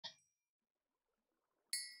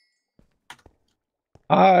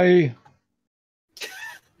Hi.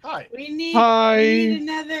 Hi. We need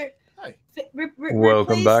another. Hi.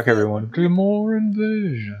 Welcome back, everyone, to more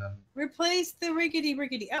Invasion. Replace the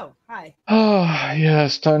rickety. Oh, hi. Oh,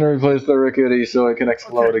 yes, time to replace the rickety so it can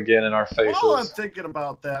explode again in our faces. While I'm thinking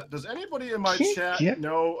about that, does anybody in my chat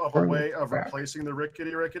know of a way of replacing the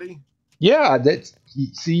rickety? Yeah,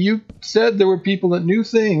 see, you said there were people that knew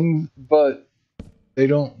things, but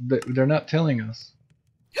they're not telling us.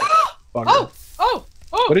 Oh!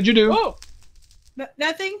 What did you do? Oh!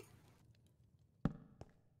 Nothing.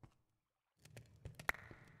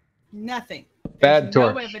 Nothing. Bad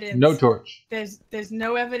torch. No evidence. No torch. There's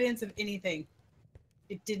no evidence of anything.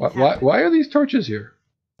 It didn't happen. Why are these torches here?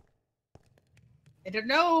 I don't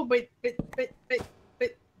know, but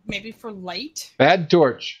maybe for light. Bad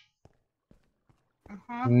torch.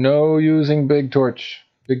 No using big torch.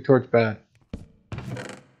 Big torch bad.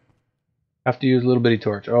 Have to use little bitty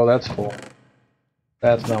torch. Oh, that's full.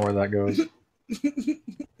 That's not where that goes.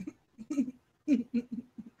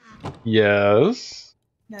 Yes.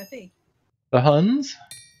 Nothing. The Huns?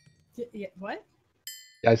 Yeah, what?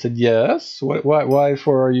 I said yes. Why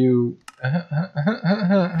for are you? No.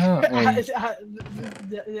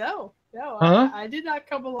 Huh? I did not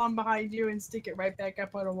come along behind you and stick it right back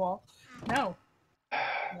up on a wall. No.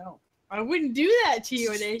 I wouldn't do that to you,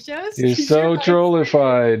 Anashos. You're so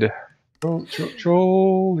trollified.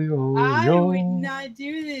 Trollio. I would not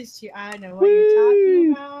do this to you. I know what you're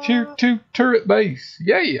talking about. Tier 2 turret base.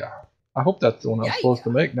 Yeah. I hope that's the one I was supposed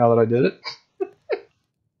to make now that I did it.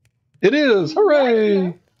 It is!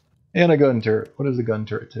 Hooray! And a gun turret. What does a gun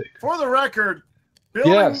turret take? For the record,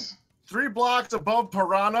 building 3 blocks above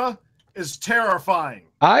Piranha is terrifying.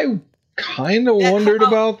 I kind of wondered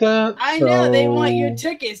about that. I know, they want your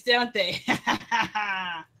tickets, don't they?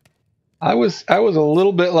 I was a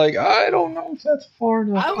little bit like, I don't know if that's far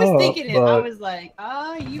enough. I was thinking it. I was like,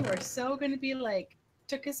 you are so going to be like,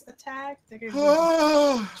 Tuckus attack. They're going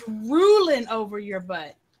to be drooling over your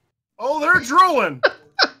butt. Oh, they're drooling.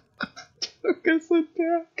 Tuckus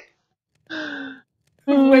attack.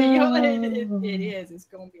 It is. It's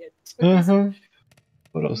going to be a Tuckus.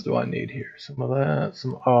 What else do I need here? Some of that.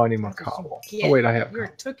 I need more cobble. Oh, wait, I have. Your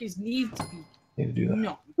Tuckus need to be. Need to do that.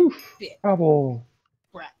 No. Cobble.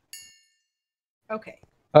 Right. Okay.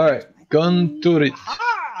 All right. Gun turret.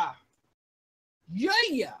 Aha!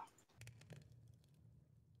 Yeah.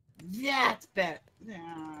 That's better.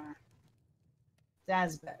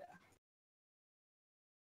 That's better.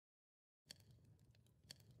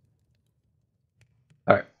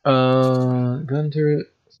 All right. Gun turret.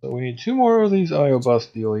 So we need 2 more of these IO bus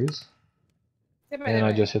dealies. And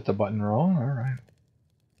I just hit the button wrong. All right.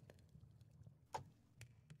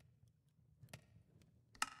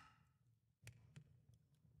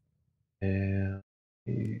 And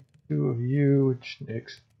 2 of you, which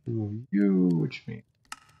makes 2 of you, which means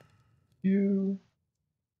you.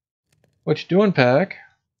 What you doing, Pack?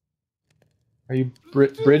 Are you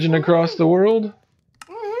bridging across the world?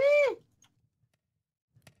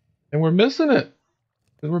 And we're missing it.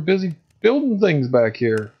 Because we're busy building things back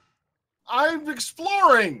here. I'm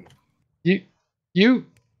exploring. We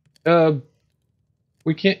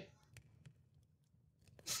can't.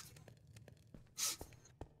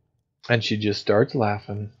 And she just starts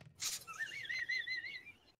laughing.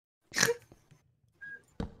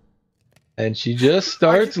 And she just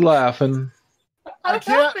starts laughing. I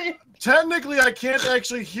can't. Technically, I can't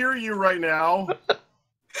actually hear you right now.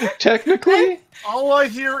 Technically? All I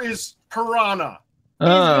hear is Piranha.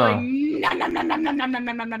 Going,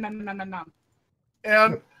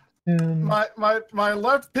 and my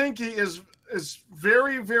left pinky is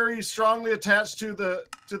very, very strongly attached to the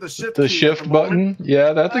shift key shift button.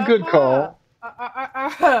 Yeah, that's a good call.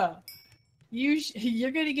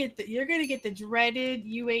 You're gonna get the dreaded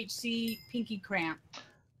UHC pinky cramp.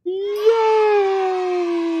 Yay!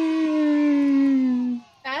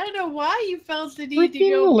 I don't know why you felt the need to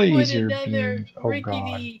go put another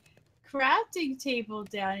rickety crafting table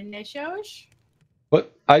down in there, Shosh.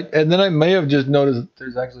 But and then I may have just noticed that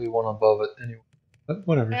there's actually one above it anyway. But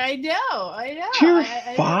whatever. I know. Tier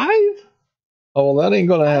 5? Oh, well, that ain't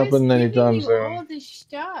gonna happen anytime soon. All this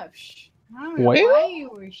stuff. I don't know why you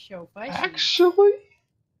were so fussy. Actually,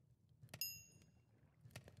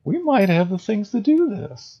 we might have the things to do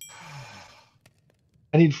this.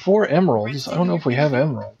 I need 4 emeralds. I don't know if we have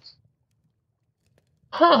emeralds.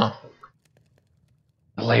 Huh.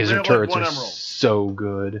 The laser turrets are so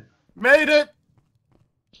good. Made it!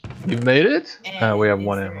 You've made it? We have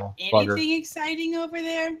 1 there emerald. Anything exciting over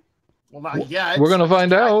there? Well, not yet. We're gonna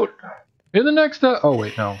find out in the next. Oh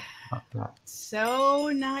wait, no.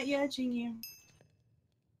 So not judging you.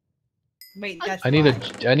 Wait, that's I need a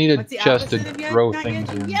What's the chest to opposite of throw not things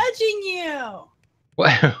in. Judging you.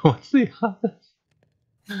 What? What's the opposite?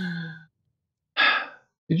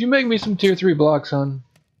 Did you make me some tier 3 blocks, hon?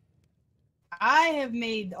 I have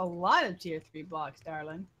made a lot of tier 3 blocks,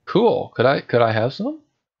 darling. Cool. Could I have some?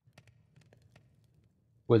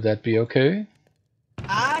 Would that be okay?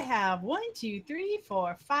 I have 1, 2, 3,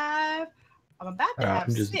 4, 5. I'm about to have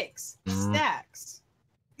 6 stacks.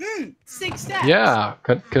 6 stacks. Yeah.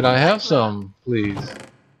 Could I have some, please?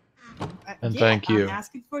 And thank you. I'm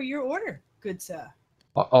asking for your order, good sir.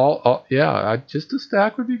 Yeah. Just a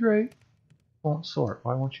stack would be great. Won't sort.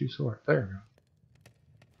 Why won't you sort? There we go.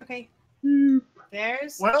 Okay.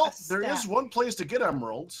 There's there is one place to get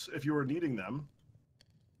emeralds if you were needing them.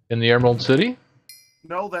 In the Emerald City?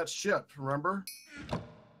 No, that ship. Remember?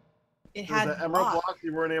 It had the emerald block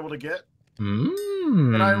you weren't able to get.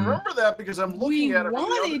 And I remember that because I'm looking at it.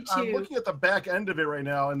 I'm looking at the back end of it right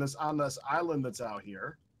now, on this island that's out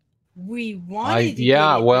here. We wanted to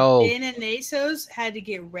yeah, get it, well, but Ben and Nasos had to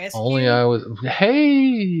get rescued. Only I was. Hey,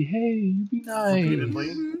 you be nice.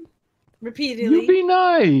 Repeatedly. You be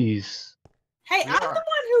nice. Hey, I'm the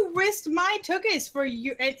one who risked my tuchus for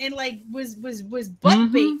you, and like was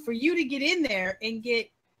butt bait for you to get in there and get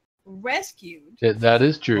rescued. That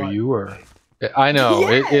is true. You were. I know.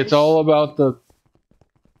 Yes. It's all about the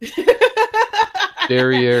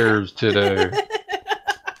derrieres today.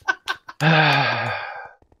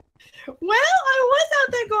 Well, I was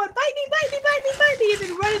out there going, bite me, bite me, bite me, bite me, and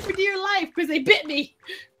then running for dear life because they bit me.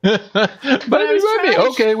 Bite me.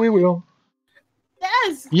 Okay, we will.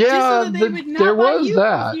 Yes. Yeah, just so that they would not there was you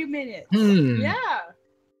that. For a few minutes. Yeah.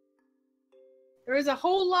 There was a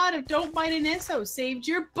whole lot of don't bite an Esso saved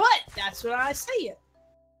your butt. That's what I say.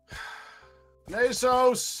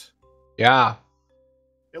 Nasos. Yeah.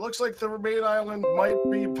 It looks like the main island might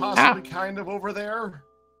be possibly kind of over there.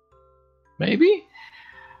 Maybe.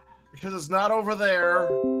 Because it's not over there.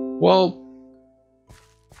 Well,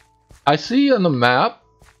 I see on the map,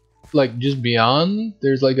 like just beyond,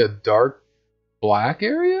 there's like a dark black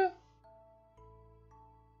area.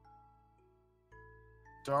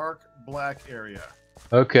 Dark black area.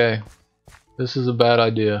 Okay. This is a bad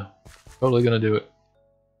idea. Totally gonna do it.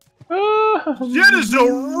 That is a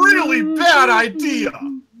really bad idea.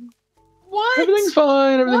 What? Everything's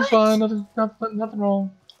fine. Everything's fine. Nothing wrong.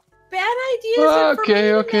 Bad ideas.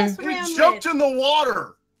 Okay. He jumped in the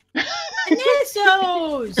water.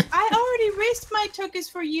 Nessos! I already risked my tuchus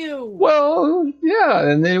for you. Well, yeah,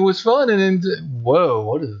 and it was fun. And then, whoa,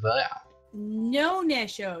 what is that? No,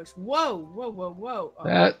 Nessos. Whoa.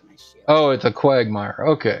 Oh, it's a quagmire.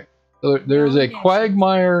 Okay, so there's a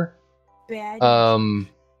quagmire biome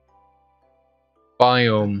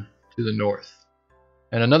to the north,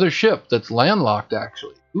 and another ship that's landlocked.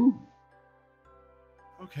 Actually, ooh.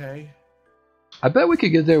 Okay. I bet we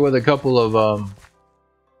could get there with a couple of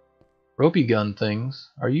ropey gun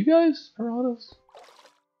things. Are you guys piranhas?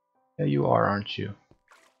 Yeah, you are, aren't you?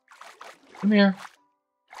 Come here.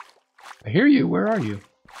 I hear you. Where are you?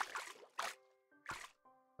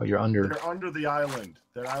 Oh, you're under. They're under the island.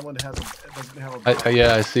 That island doesn't have a.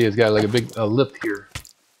 Yeah, I see. It's got like a big lip here.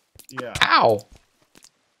 Yeah. Ow!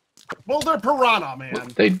 Well, they're piranha, man. Well,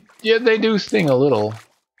 they do sting a little.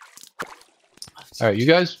 All right, you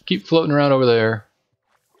guys keep floating around over there.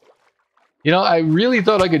 You know, I really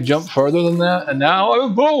thought I could jump farther than that, and now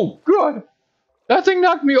oh god, that thing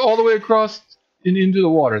knocked me all the way across into the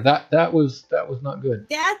water. That was not good.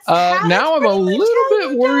 That's now I'm a little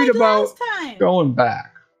bit worried about going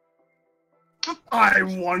back. I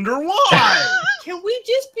wonder why. Can we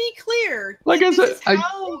just be clear? Like I said, I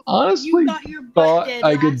honestly thought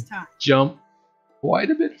I could jump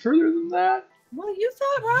quite a bit further than that. Well, you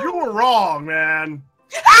thought wrong. You were wrong, man.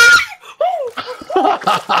 Why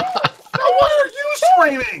are you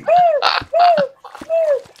screaming?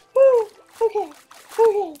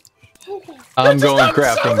 Okay. I'm going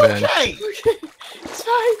crafting bench. Okay. It's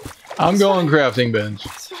fine. I'm going crafting bench.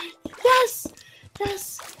 It's fine.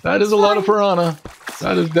 Yes. That is a lot of piranha.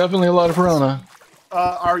 That is definitely a lot of piranha.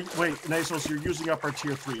 Wait, Nasos, you're using up our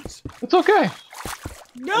tier 3s. It's okay.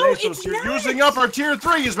 No, Nasos, it's you're not. using up our tier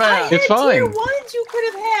 3s, man. It's fine. Tier 1s you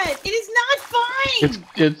could have had. It is not fine.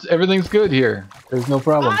 It's everything's good here. There's no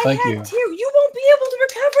problem. Thank you. You won't be able to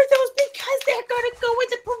recover those because they're gonna go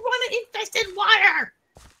into piranha-infested water.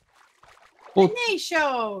 Well,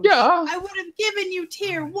 Nasos. yeah. I would have given you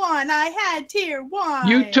tier 1. I had tier 1.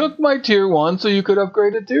 You took my tier 1 so you could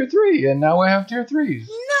upgrade to tier 3, and now I have tier 3s.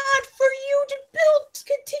 Not for you to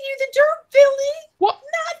continue the dirt building. What?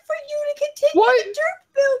 Not for you to continue the dirt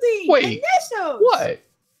building. Wait. Nessos. What?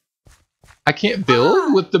 I can't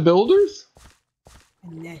build with the builders?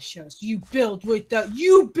 And that shows you build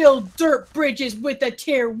dirt bridges with a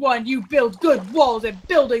tier 1. You build good walls and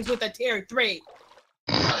buildings with a tier 3.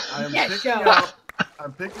 I'm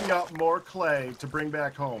picking up more clay to bring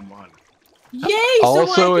back home, Honey. Yay!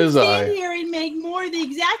 Also, so I can stand here and make more of the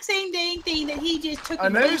exact same dang thing that he just took.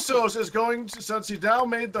 And Asos is going to, since he now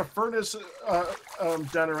made the furnace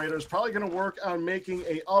generator, is probably going to work on making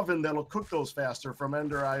a oven that'll cook those faster from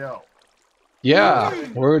Ender.io. Yeah,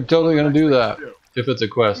 we're totally going to do that. If it's a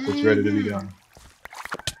quest that's ready to be done.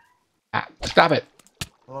 Ah, stop it.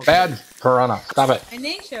 Okay. Bad piranha. Stop it. And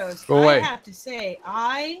Asos, go away. I have to say,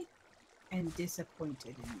 I am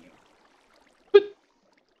disappointed in you.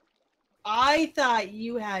 I thought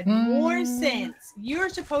you had more sense. You're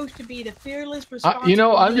supposed to be the fearless, responsible. You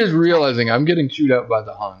know, I'm just realizing I'm getting chewed out by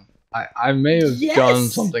the Hun. I may have done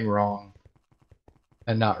something wrong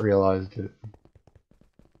and not realized it.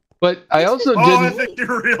 But I also didn't. I think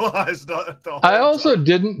you realized the whole I also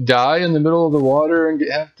didn't die in the middle of the water and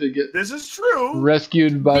have to get. This is true.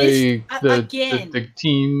 Rescued by the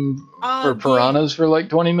team for piranhas for like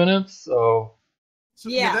 20 minutes. So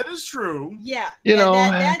yeah, that is true. Yeah, you know,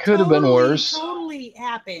 that could have been worse. Totally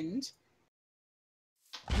happened.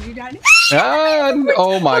 You died.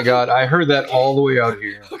 Oh my God! I heard that all the way out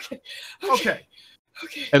here. Okay.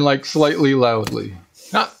 And like slightly loudly.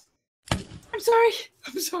 Not. I'm sorry.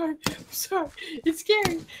 It's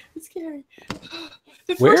scary.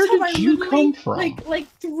 The Where first time did you come from? Like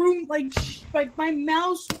my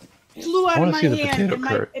mouse flew out of my hand,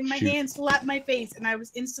 and my hand slapped my face, and I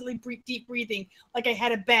was instantly deep breathing like I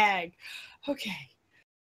had a bag. Okay.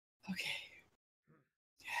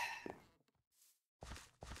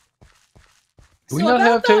 Do we not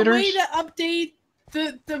have taters? Way to update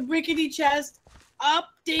the rickety chest.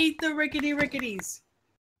 Update the ricketies.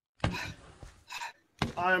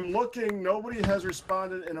 I'm looking. Nobody has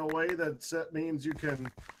responded in a way that means you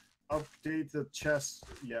can update the chest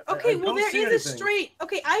yet. Okay, well there is a straight.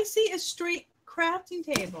 Okay, I see a straight crafting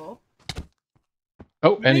table.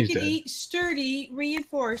 Oh, and he's dead. Rickety, sturdy,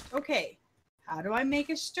 reinforced. Okay, how do I make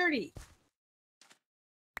a sturdy?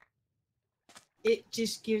 It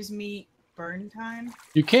just gives me burn time.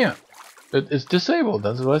 You can't. It's disabled.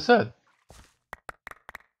 That's what I said.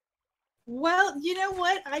 Well, you know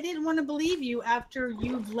what? I didn't want to believe you after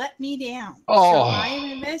you've let me down. Oh. So I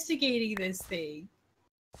am investigating this thing.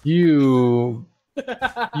 You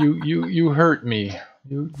hurt me.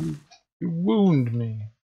 You wound me.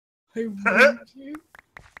 I wound you.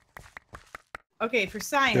 Okay, for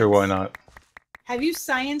science. Sure, why not? Have you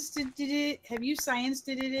scienced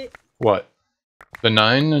it? What? The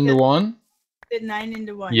 9 into 1? The 9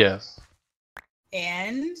 into 1. Yes.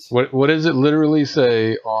 And what does it literally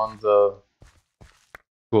say on the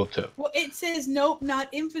tooltip? Well, it says nope, not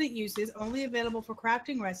infinite uses, only available for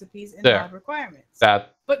crafting recipes and mod requirements.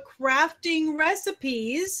 But crafting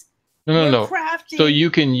recipes. No. So you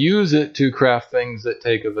can use it to craft things that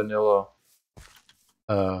take a vanilla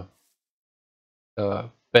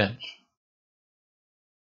bench.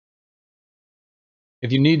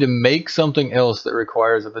 If you need to make something else that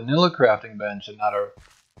requires a vanilla crafting bench and not a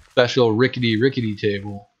special rickety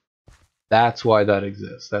table, that's why that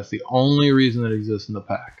exists. That's the only reason it exists in the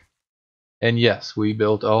pack. And yes, we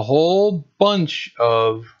built a whole bunch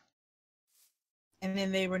of and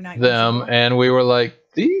then they were not them, usable. And we were like,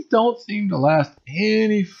 these don't seem to last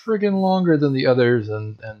any friggin' longer than the others,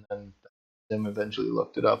 and then eventually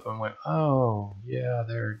looked it up and went, oh yeah,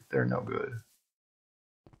 they're no good.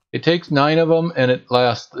 It takes 9 of them, and it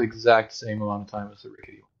lasts the exact same amount of time as the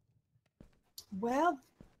rickety one. Well,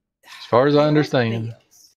 as far as I understand.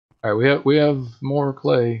 All right, we have more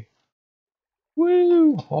clay.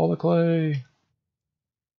 Woo! All the clay.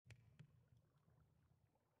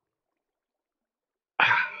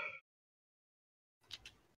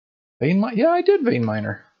 Vein miner? Yeah, I did vein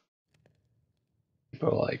miner.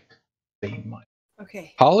 People like vein miner.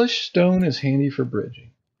 Okay. Polished stone is handy for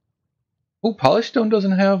bridging. Oh, polished stone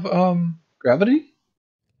doesn't have gravity?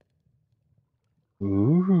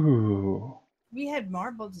 Ooh. We had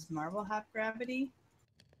marble. Does marble have gravity?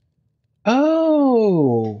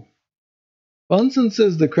 Oh. Bunsen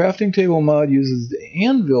says the crafting table mod uses the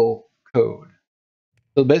anvil code.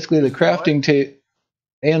 So basically the crafting table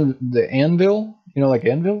and the anvil, you know, like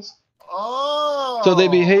anvils? Oh. So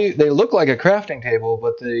they look like a crafting table,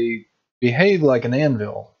 but they behave like an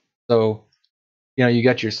anvil. So, you know, you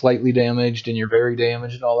got your slightly damaged and your very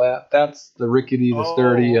damaged and all that. That's the rickety, the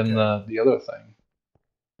sturdy, and the other thing.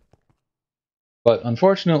 But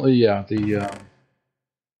unfortunately, yeah, the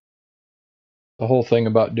whole thing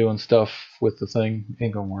about doing stuff with the thing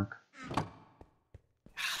ain't gonna work.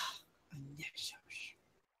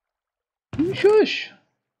 Shush.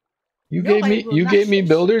 You gave me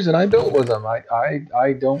builders, and I built with them.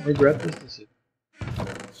 I don't regret this decision.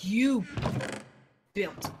 You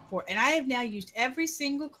built for, and I have now used every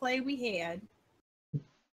single clay we had.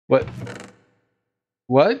 What?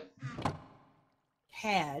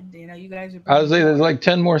 Had, you know, you guys are. I was saying there's like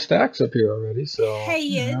 10 more stacks up here already, so hey,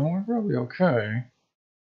 you know, we're probably okay.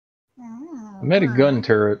 I made a gun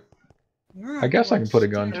turret. I guess I can put a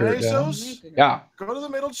gun turret down. Yeah. Go to the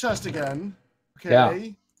middle chest again. Okay.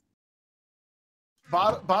 Yeah.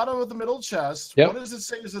 Bottom of the middle chest. Yep. What does it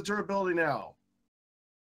say is the durability now?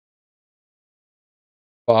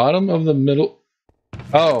 Bottom of the middle.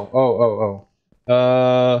 Oh.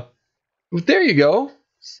 There you go.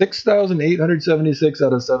 6,876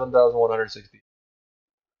 out of 7,160.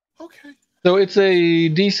 Okay. So it's a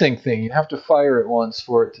desync thing. You have to fire it once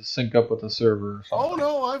for it to sync up with the server or something. Oh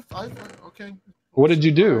no, I've okay. What did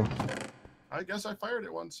you do? I guess I fired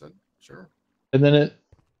it once and sure. And then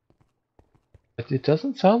it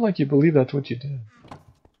doesn't sound like you believe that's what you did.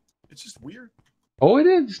 It's just weird. Oh, it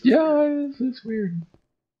is. Yeah, it's weird.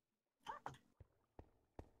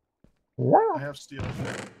 I have steel.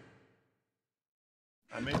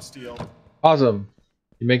 I made steel. Awesome.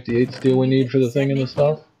 You make the 8 steel we need for the thing and the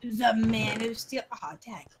stuff? The man of steel. Oh,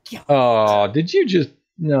 dang. Oh, did you just...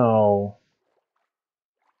 No.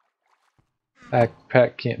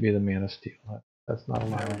 Pack can't be the man of steel. That's not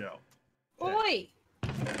allowed. There we go. Oi!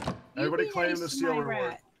 Everybody claim the steel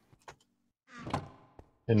reward.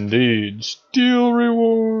 Indeed. Steel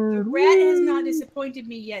reward. The rat has not disappointed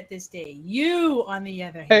me yet this day. You, on the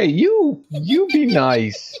other hand. Hey, you be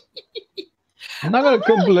nice. I'm not going to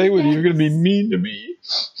come play with you. You're going to be mean to me.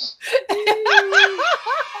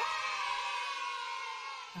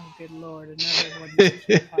 Oh, good Lord. Another one.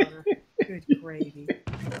 Powder. Good gravy.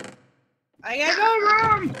 I gotta go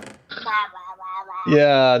room.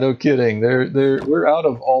 Yeah, no kidding. We're out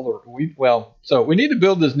of all the so we need to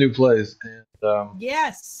build this new place and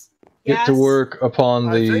get to work upon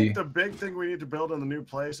I think the big thing we need to build in the new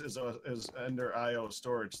place is Ender IO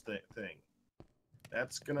storage thing.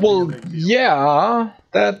 That's gonna be a big deal. Yeah,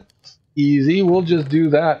 that's easy. We'll just do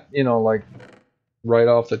that, you know, like right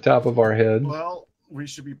off the top of our head. Well, we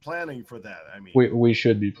should be planning for that. I mean, we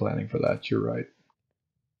should be planning for that. You're right.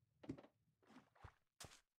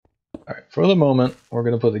 All right, for the moment, we're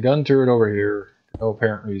going to put the gun turret over here for no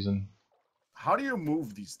apparent reason. How do you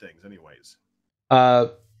move these things, anyways?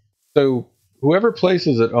 So whoever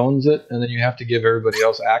places it owns it, and then you have to give everybody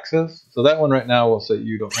else access. So that one right now will say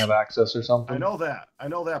you don't have access or something. I know that,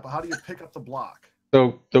 but how do you pick up the block?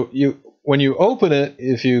 So when you open it,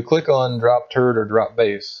 if you click on drop turret or drop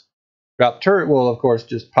base, drop turret will, of course,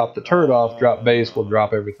 just pop the turret off. Drop base will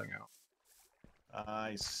drop everything out.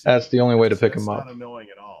 I see. That's the only way to pick them up. It's not annoying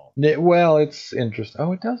at all. Well, it's interesting.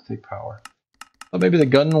 Oh, it does take power. Well, maybe the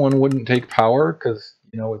gun one wouldn't take power because,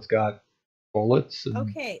 you know, it's got bullets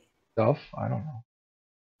and stuff. I don't know.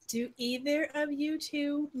 Do either of you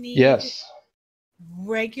two need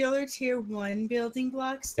regular tier 1 building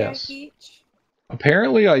blocks stack each?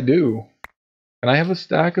 Apparently I do. Can I have a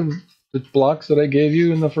stack of the blocks that I gave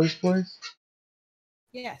you in the first place?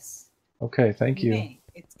 Yes. Okay, thank you. May.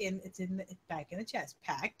 It's back in the chest.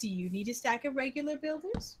 Pack, do you need a stack of regular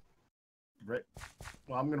builders? Right.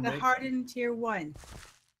 Well, I'm gonna make the hardened tier 1.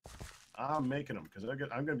 I'm making them because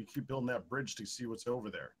I'm gonna keep building that bridge to see what's over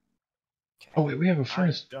there. Okay. Oh wait, we have a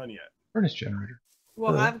furnace. Done yet? Furnace generator.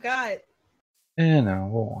 Well, I've got. No,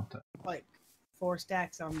 we'll want that. Like 4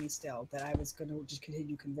 stacks on me still that I was gonna just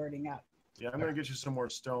continue converting up. Yeah, I'm gonna get you some more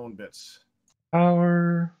stone bits.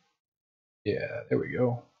 Power. Yeah, there we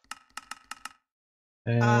go.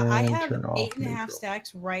 And I have turn off 8.5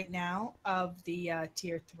 stacks right now of the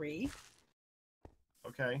tier 3.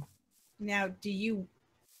 Okay. Now, do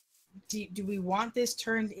we want this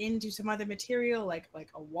turned into some other material, like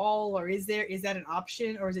a wall, or is that an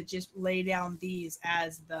option, or is it just lay down these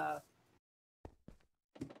as the?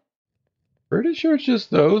 Pretty sure it's just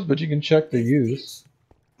those, but you can check the use.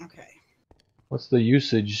 Okay. What's the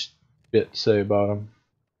usage bit say about them?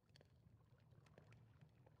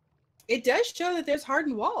 It does show that there's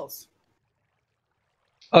hardened walls.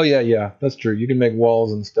 Oh yeah, that's true. You can make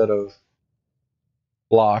walls instead of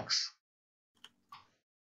blocks. I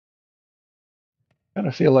kind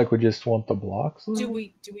of feel like we just want the blocks. Do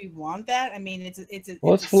we want that? I mean, it's a.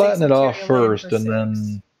 Well, let's flatten it off first, and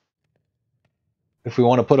then if we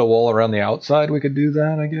want to put a wall around the outside, we could do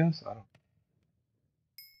that. I guess. I don't.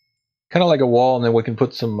 Kind of like a wall, and then we can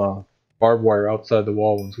put some barbed wire outside the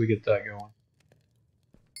wall once we get that going.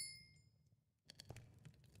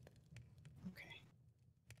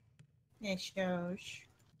 It shows.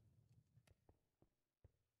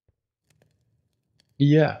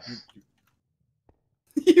 Yes.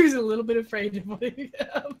 He was a little bit afraid of what he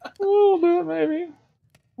A little bit, maybe.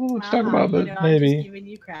 Well, let's talk about that, maybe. I'm just giving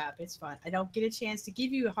you crap. It's fun. I don't get a chance to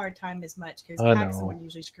give you a hard time as much because Pack's the one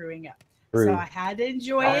usually screwing up. True. So I had to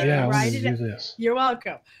enjoy it and write it out. You're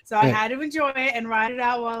welcome. So I had to enjoy it and write it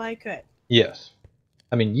out while I could. Yes.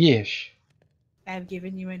 I mean, yes. I've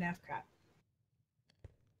given you enough crap.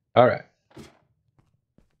 All right.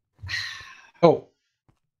 Oh,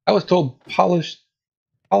 I was told polished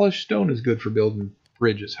stone is good for building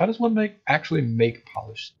bridges. How does one actually make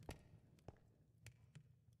polished?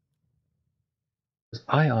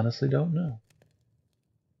 I honestly don't know.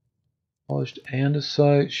 Polished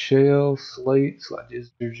andesite, shale, slate,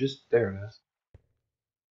 there's just, there it is.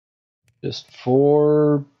 Just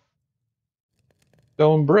 4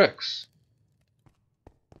 stone bricks.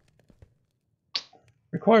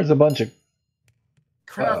 Requires a bunch of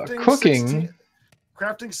cooking.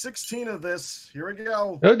 Crafting 16 of this. Here we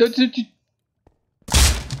go.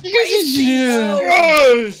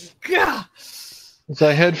 God. As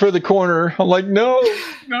I head for the corner, I'm like, no,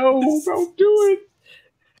 don't do it.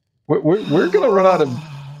 We're gonna run out of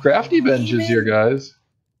crafty benches here, guys.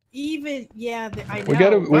 I know. We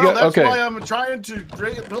got. That's okay. why I'm trying to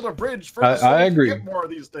build a bridge first. I agree. Get more of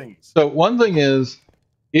these things. So one thing is,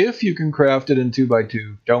 if you can craft it in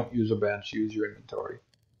 2x2, don't use a bench. Use your inventory.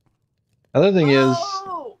 Other thing is,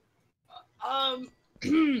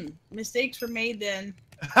 mistakes were made then.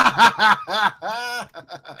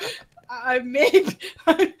 I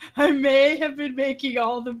may have been making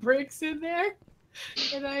all the bricks in there,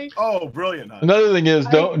 and Oh, brilliant! Huh? Another thing is,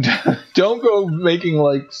 don't go making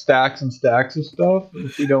like stacks and stacks of stuff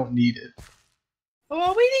if you don't need it.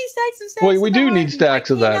 Well, we need stacks and stacks. Well, we do need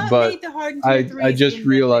stacks of that, but I just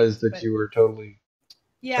realized that you were totally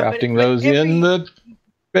crafting those in the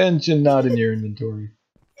bench and not in your inventory.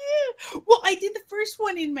 Yeah. Well, I did the first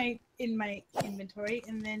one in my inventory,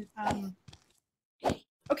 and then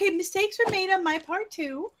okay, mistakes were made on my part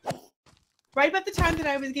too. Right about the time that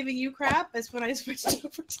I was giving you crap, that's when I switched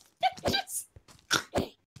over to benches.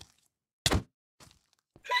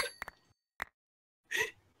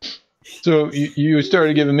 So you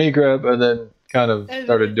started giving me crap, and then kind of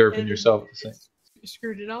started derping yourself at the same.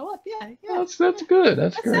 Screwed it all up, yeah. That's good.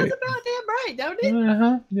 That's that great. Sounds about damn right, don't it?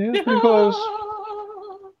 Yeah, pretty close.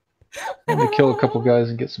 Let me kill a couple guys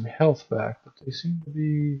and get some health back, but they seem to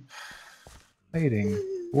be hiding.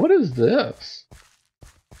 What is this?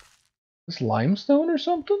 This limestone or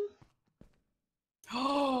something?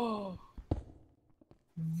 Oh,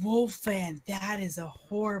 Wolfan, that is a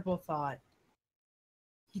horrible thought.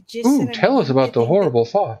 He just said tell us about the horrible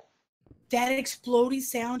thought. That exploding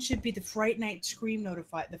sound should be the Fright Night scream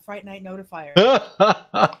the Fright Night notifier.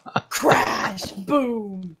 Crash!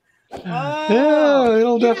 Boom! Yeah,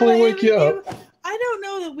 it'll definitely wake you up. I don't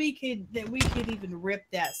know that we could even rip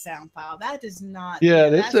that sound file. That does not. Yeah,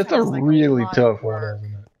 that's a really tough one, isn't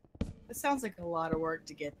it? It sounds like a lot of work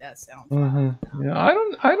to get that sound file. Yeah, I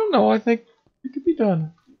don't know. I think it could be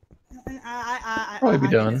done. Probably be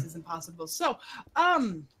done. This is impossible. So,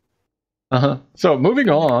 So moving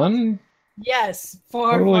on. Yes,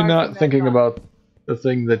 totally not thinking about the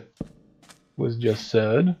thing that was just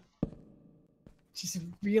said. Just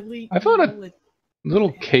really. I found a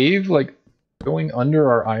little cave like going under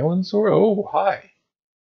our island, sort of. Oh, hi.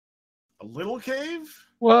 A little cave?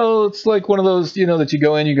 Well, it's like one of those, that you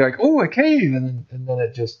go in, you go like, oh, a cave, and then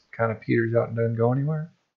it just kind of peters out and doesn't go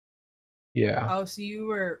anywhere. Yeah. Oh, so you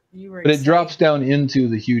were. But it drops down into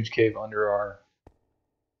the huge cave under our.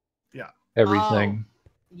 Yeah. Everything. Oh.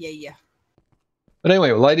 Yeah. But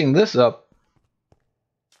anyway, lighting this up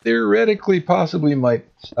theoretically possibly might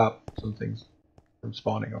stop some things from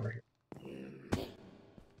spawning over here.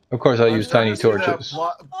 Of course, I use tiny torches.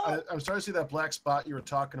 I'm starting to see that black spot you were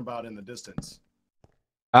talking about in the distance.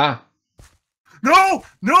 Ah. No!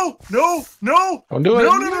 Don't do it! No! Don't do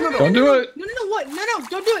it! No, what? No,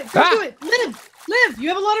 don't do it! Don't do it! Live! You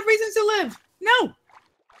have a lot of reasons to live! No!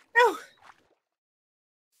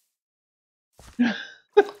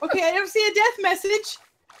 Okay, I don't see a death message.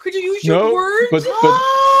 Could you use your words? But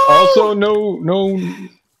also no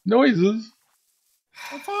noises.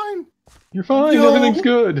 I'm fine. You're fine. Everything's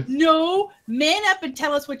good. No, man up and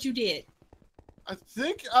tell us what you did. I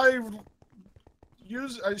think I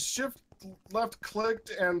shift left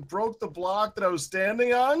clicked and broke the block that I was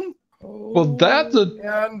standing on. Well, that's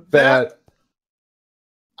bad.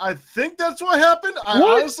 I think that's what happened. I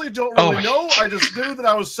honestly don't really know. I just knew that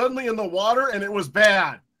I was suddenly in the water and it was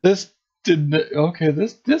bad. This is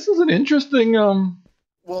an interesting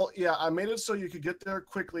Well, Well, yeah, I made it so you could get there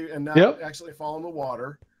quickly and not actually fall in the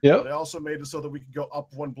water. Yep. But I also made it so that we could go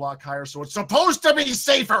up one block higher, so it's supposed to be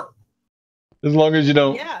safer. As long as you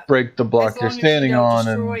don't break the block you're standing on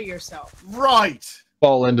destroy and yourself. Right.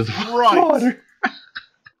 fall into the water.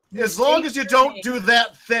 As long as you don't do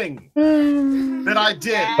that thing that I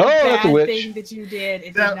did. That's a witch. Thing that you did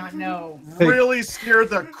and did not know. Really scared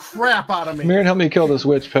the crap out of me. Mirren, help me kill this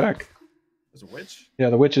witch pack. There's a witch? Yeah,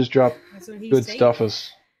 the witches drop good stuff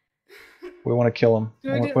as we want to kill them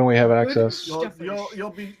when we have access.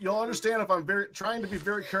 You'll understand if I'm trying to be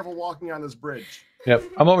very careful walking on this bridge. Yep,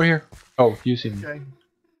 I'm over here. Oh, you see me. Okay.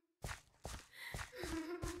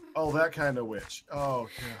 Oh, that kind of witch. Oh,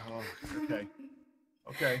 okay.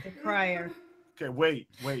 Okay. The crier. Okay, wait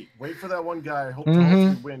for that one guy. I hope to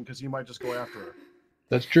hopefully win because he might just go after her.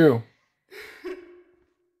 That's true.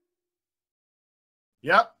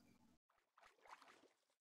 Yep.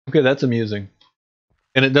 Okay, that's amusing.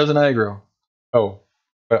 And it doesn't aggro. Oh.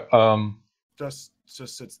 Just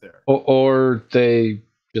sits there. Or they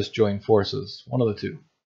just join forces. One of the two.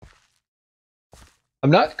 I'm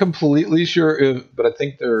not completely sure but I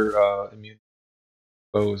think they're immune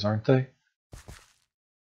foes, aren't they?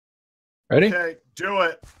 Ready? Okay, do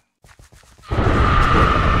it. Oh!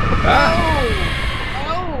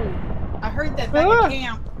 I heard that back at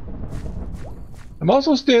camp. I'm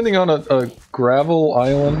also standing on a gravel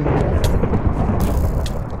island.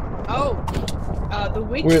 The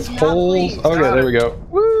witch with holes. Okay, there we go.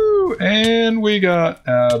 Woo! And we got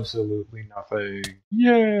absolutely nothing.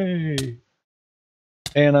 Yay!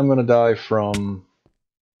 And I'm gonna die from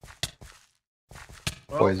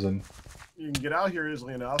poison. You can get out here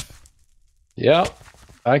easily enough. Yeah,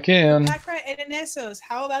 I can. Pakratt and Nessos,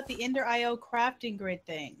 how about the Ender IO crafting grid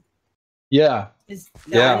thing? Yeah.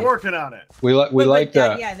 I'm working on it. We like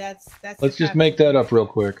that. Yeah, that's. Let's just make that up real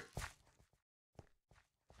quick.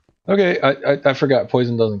 Okay, I forgot.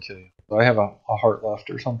 Poison doesn't kill you. So I have a heart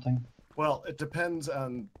left or something. Well, it depends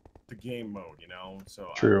on the game mode, you know.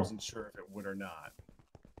 So True. I wasn't sure if it would or not.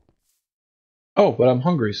 Oh, but I'm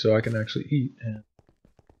hungry, so I can actually eat and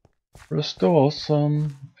restore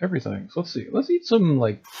some everything. So let's see. Let's eat some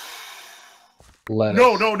like lettuce.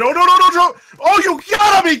 No! Oh, you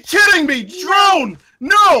gotta be kidding me! Drone!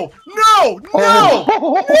 No!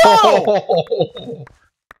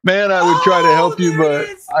 Man, I would try to help you, but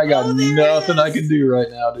I got nothing I can do right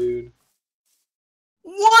now, dude.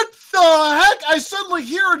 What the heck? I suddenly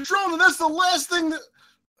hear a drone, and that's the last thing that...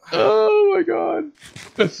 Oh my god.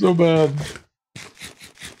 That's so bad.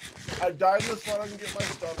 I died in this one. I can get my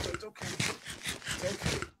stuff, so it's okay.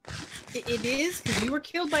 It's okay. It is? Because you were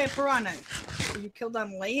killed by a piranha. Were you killed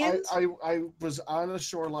on land? I was on a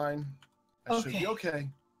shoreline. I should be okay.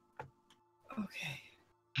 Okay.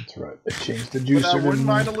 That's right. They changed the juicer. But I wouldn't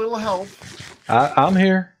mind a little help. I'm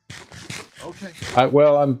here. Okay.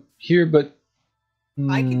 I'm here, but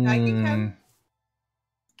I can come.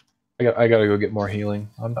 I gotta go get more healing.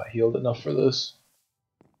 I'm not healed enough for this.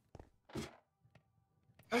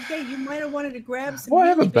 Okay, you might have wanted to grab some I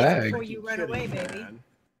have a bag before you run away, baby.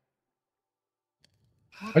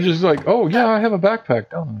 I just like, oh yeah, I have a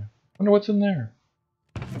backpack down there. Wonder what's in there.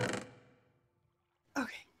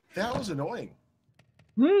 Okay. That was annoying.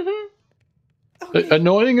 Okay.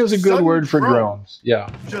 Annoying is a good Sudden word for drone. drones. Yeah.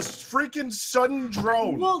 Just freaking sudden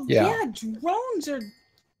drone. Well, Yeah. drones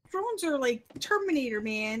are like Terminator,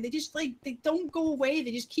 man. They just they don't go away.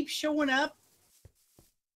 They just keep showing up.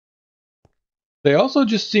 They also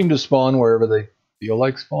just seem to spawn wherever they feel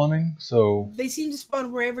like spawning, so... They seem to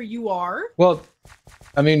spawn wherever you are. Well,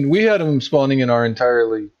 I mean, we had them spawning in our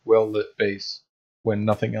entirely well-lit base when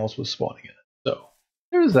nothing else was spawning in it. So,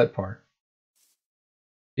 there's that part.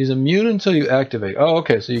 He's immune until you activate. Oh,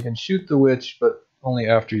 okay, so you can shoot the witch, but only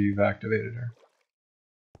after you've activated her.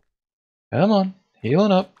 Come on,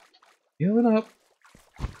 healing up. Healing up.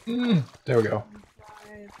 There we go.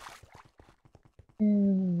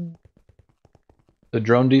 The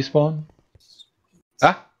drone despawn?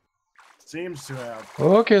 Ah! Seems to have.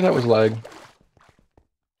 Okay, that was lag.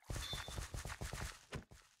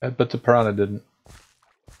 But the piranha didn't.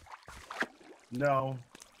 No,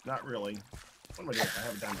 not really. What am I doing? I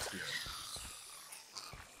have a diamond spear.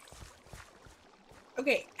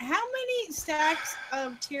 Okay, how many stacks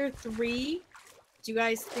of tier 3 do you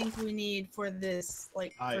guys think we need for this,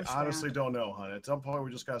 I honestly don't know, hon. At some point,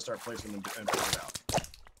 we just gotta start placing them and figure it out.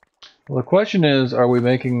 Well, the question is, are we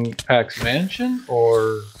making Pax Mansion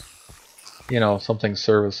or, you know, something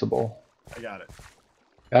serviceable? I got it.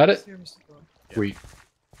 Got it? Serviceable. Sweet.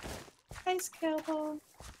 Nice, Kelbo.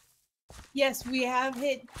 Yes, we have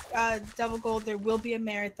hit double gold. There will be a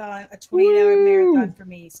marathon, a 28-hour marathon for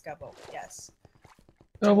me, Scubble. Yes.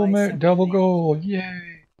 Double goal,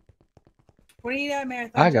 yay! 28-hour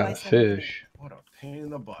marathon. I got July a 17th. Oh, fish. what a pain in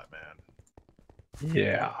the butt, man.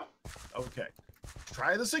 Yeah. Okay.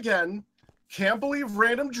 Try this again. Can't believe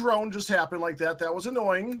random drone just happened like that. That was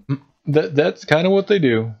annoying. That's kind of what they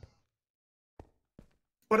do.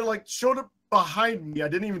 But it like showed up behind me. I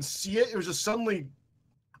didn't even see it. It was just suddenly,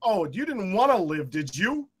 oh, you didn't want to live, did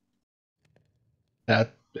you?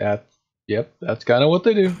 Yep, that's kind of what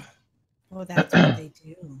they do. Oh, that's what they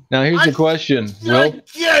do. Now here's the question: I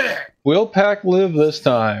get it. Will Pack live this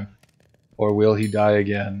time, or will he die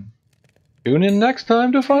again? Tune in next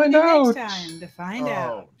time to find out. Next time to find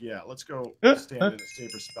out. Oh, yeah. Let's go stand in a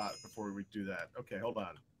safer spot before we do that. Okay, hold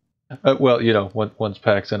on. Well, you know, once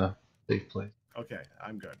Pack's in a safe place. Okay,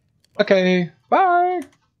 I'm good. Okay, bye.